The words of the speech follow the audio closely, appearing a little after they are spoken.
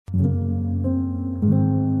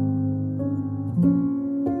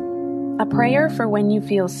prayer for when you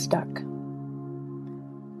feel stuck.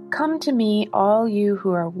 Come to me, all you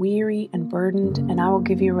who are weary and burdened, and I will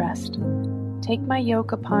give you rest. Take my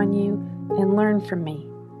yoke upon you and learn from me,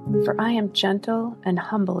 for I am gentle and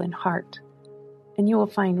humble in heart, and you will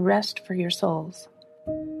find rest for your souls.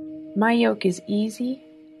 My yoke is easy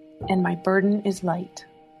and my burden is light.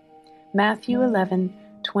 Matthew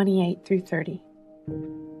 11:28-30.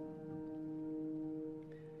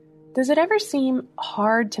 Does it ever seem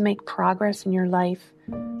hard to make progress in your life,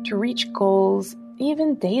 to reach goals,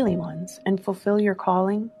 even daily ones, and fulfill your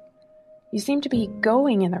calling? You seem to be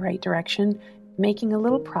going in the right direction, making a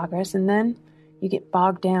little progress, and then you get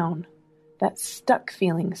bogged down. That stuck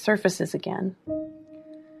feeling surfaces again.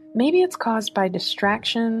 Maybe it's caused by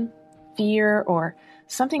distraction, fear, or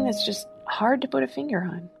something that's just hard to put a finger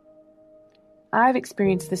on. I've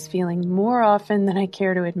experienced this feeling more often than I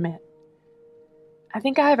care to admit. I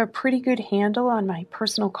think I have a pretty good handle on my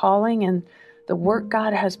personal calling and the work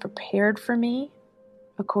God has prepared for me,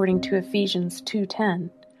 according to Ephesians 2:10.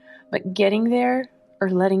 But getting there or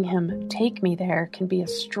letting Him take me there can be a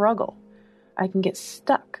struggle. I can get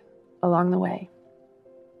stuck along the way.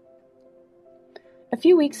 A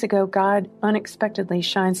few weeks ago, God unexpectedly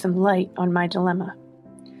shined some light on my dilemma.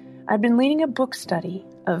 I'd been leading a book study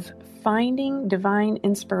of Finding Divine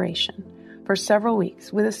Inspiration for several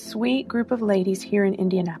weeks with a sweet group of ladies here in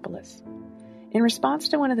Indianapolis. In response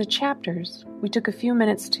to one of the chapters, we took a few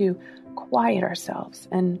minutes to quiet ourselves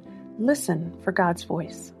and listen for God's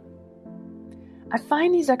voice. I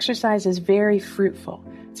find these exercises very fruitful.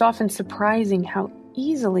 It's often surprising how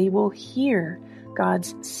easily we'll hear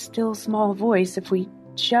God's still small voice if we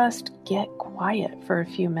just get quiet for a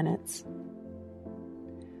few minutes.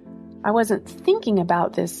 I wasn't thinking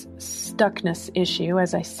about this stuckness issue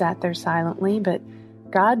as I sat there silently, but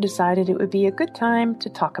God decided it would be a good time to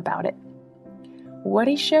talk about it. What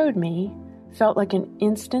He showed me felt like an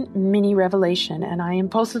instant mini revelation, and I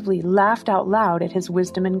impulsively laughed out loud at His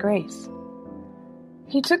wisdom and grace.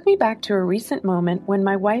 He took me back to a recent moment when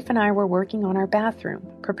my wife and I were working on our bathroom,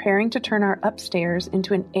 preparing to turn our upstairs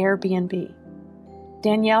into an Airbnb.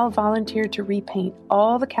 Danielle volunteered to repaint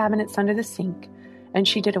all the cabinets under the sink, and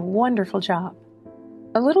she did a wonderful job.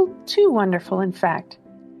 A little too wonderful, in fact.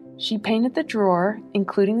 She painted the drawer,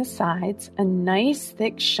 including the sides, a nice,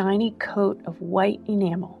 thick, shiny coat of white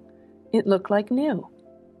enamel. It looked like new.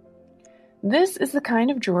 This is the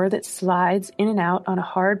kind of drawer that slides in and out on a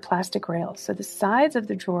hard plastic rail, so the sides of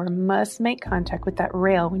the drawer must make contact with that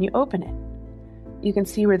rail when you open it. You can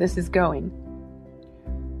see where this is going.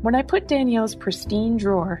 When I put Danielle's pristine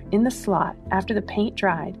drawer in the slot after the paint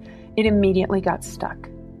dried, it immediately got stuck.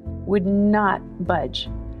 Would not budge.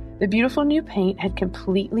 The beautiful new paint had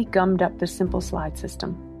completely gummed up the simple slide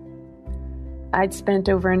system. I'd spent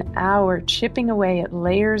over an hour chipping away at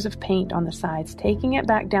layers of paint on the sides, taking it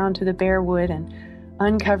back down to the bare wood and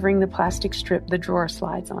uncovering the plastic strip the drawer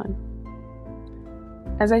slides on.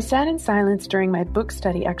 As I sat in silence during my book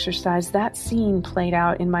study exercise, that scene played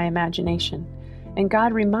out in my imagination, and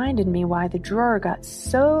God reminded me why the drawer got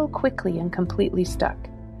so quickly and completely stuck.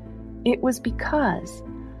 It was because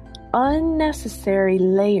unnecessary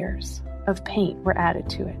layers of paint were added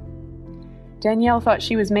to it. Danielle thought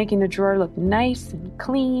she was making the drawer look nice and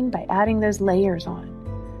clean by adding those layers on,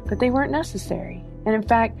 but they weren't necessary, and in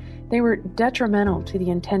fact, they were detrimental to the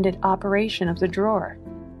intended operation of the drawer.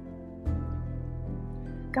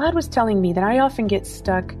 God was telling me that I often get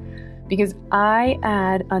stuck because I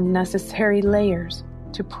add unnecessary layers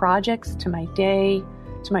to projects, to my day,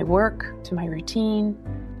 to my work, to my routine.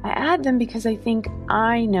 I add them because I think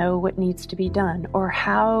I know what needs to be done, or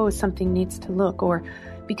how something needs to look, or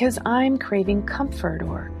because I'm craving comfort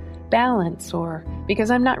or balance, or because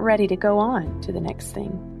I'm not ready to go on to the next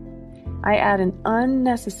thing. I add an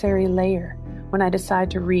unnecessary layer when I decide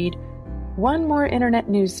to read one more internet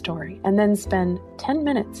news story and then spend 10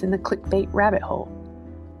 minutes in the clickbait rabbit hole,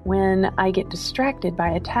 when I get distracted by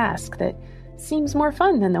a task that seems more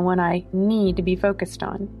fun than the one I need to be focused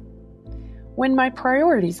on. When my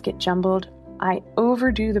priorities get jumbled, I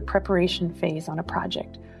overdo the preparation phase on a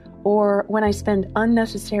project, or when I spend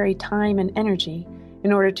unnecessary time and energy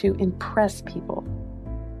in order to impress people.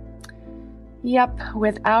 Yep,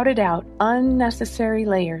 without a doubt, unnecessary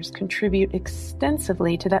layers contribute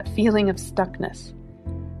extensively to that feeling of stuckness.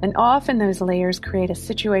 And often those layers create a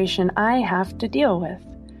situation I have to deal with,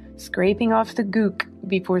 scraping off the gook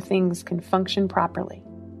before things can function properly.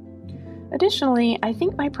 Additionally, I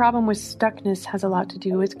think my problem with stuckness has a lot to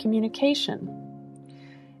do with communication.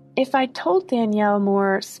 If I told Danielle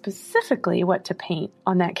more specifically what to paint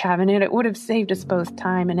on that cabinet, it would have saved us both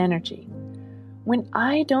time and energy. When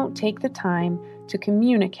I don't take the time to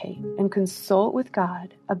communicate and consult with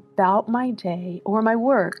God about my day or my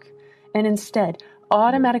work, and instead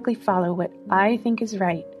automatically follow what I think is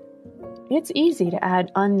right, it's easy to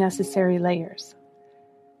add unnecessary layers.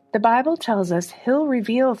 The Bible tells us He'll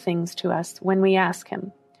reveal things to us when we ask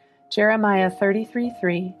Him. Jeremiah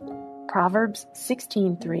 33:3, Proverbs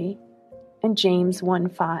 16:3, and James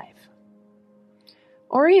 1:5.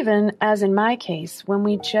 Or even, as in my case, when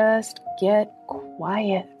we just get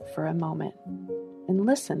quiet for a moment and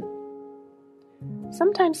listen.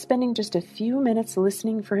 Sometimes spending just a few minutes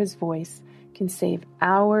listening for His voice can save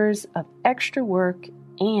hours of extra work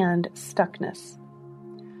and stuckness.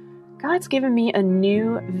 God's given me a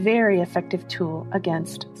new, very effective tool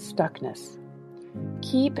against stuckness.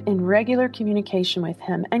 Keep in regular communication with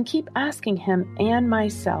Him and keep asking Him and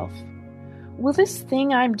myself, will this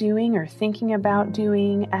thing I'm doing or thinking about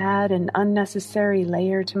doing add an unnecessary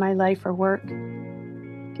layer to my life or work?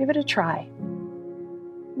 Give it a try.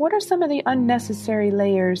 What are some of the unnecessary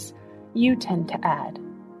layers you tend to add?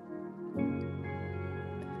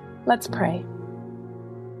 Let's pray.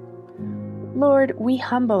 Lord, we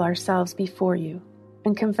humble ourselves before You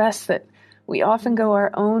and confess that we often go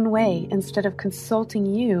our own way instead of consulting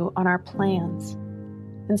You on our plans.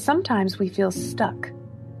 And sometimes we feel stuck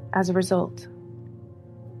as a result.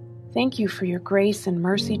 Thank You for Your grace and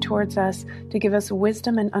mercy towards us to give us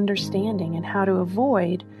wisdom and understanding in how to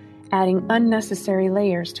avoid adding unnecessary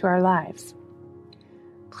layers to our lives.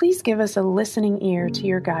 Please give us a listening ear to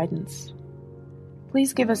Your guidance.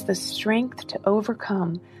 Please give us the strength to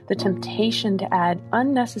overcome the temptation to add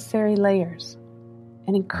unnecessary layers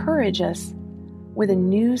and encourage us with a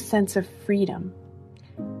new sense of freedom.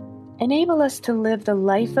 Enable us to live the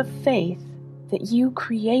life of faith that You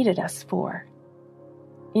created us for.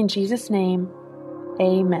 In Jesus' name,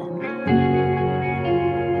 amen.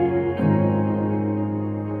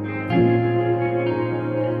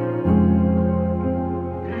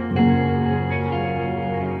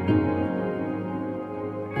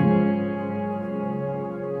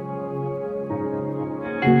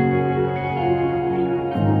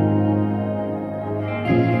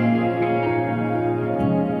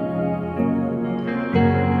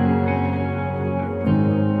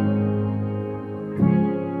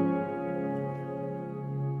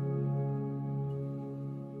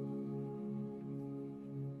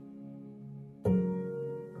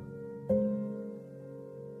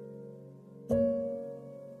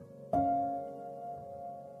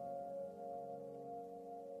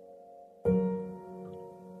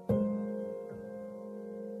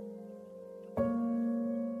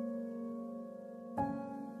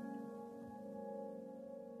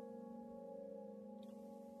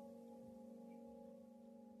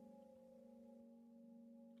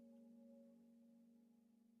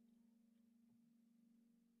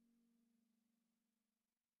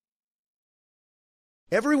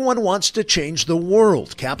 Everyone wants to change the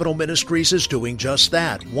world. Capital Ministries is doing just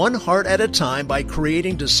that, one heart at a time, by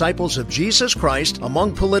creating disciples of Jesus Christ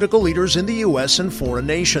among political leaders in the U.S. and foreign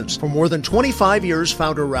nations. For more than 25 years,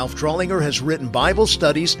 founder Ralph Drollinger has written Bible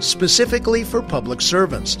studies specifically for public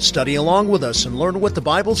servants. Study along with us and learn what the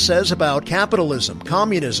Bible says about capitalism,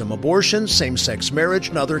 communism, abortion, same-sex marriage,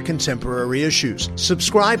 and other contemporary issues.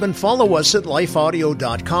 Subscribe and follow us at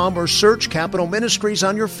lifeaudio.com or search Capital Ministries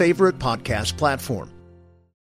on your favorite podcast platform.